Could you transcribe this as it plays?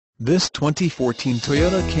This 2014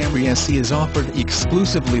 Toyota Camry SE is offered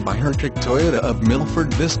exclusively by Hertrich Toyota of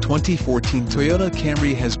Milford. This 2014 Toyota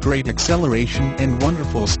Camry has great acceleration and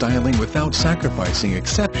wonderful styling without sacrificing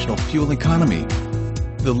exceptional fuel economy.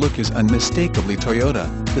 The look is unmistakably Toyota.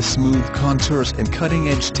 The smooth contours and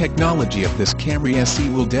cutting-edge technology of this Camry SE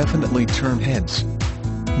will definitely turn heads.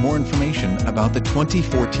 More information about the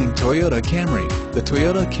 2014 Toyota Camry. The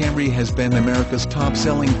Toyota Camry has been America's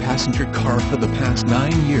top-selling passenger car for the past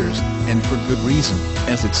 9 years, and for good reason,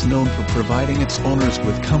 as it's known for providing its owners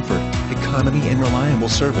with comfort, economy and reliable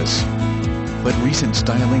service. But recent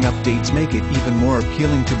styling updates make it even more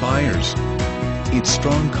appealing to buyers. It's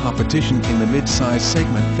strong competition in the mid-size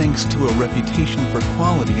segment thanks to a reputation for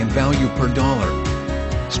quality and value per dollar.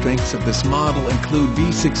 Strengths of this model include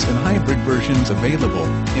V6 and hybrid versions available,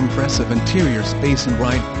 impressive interior space and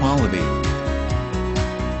ride quality,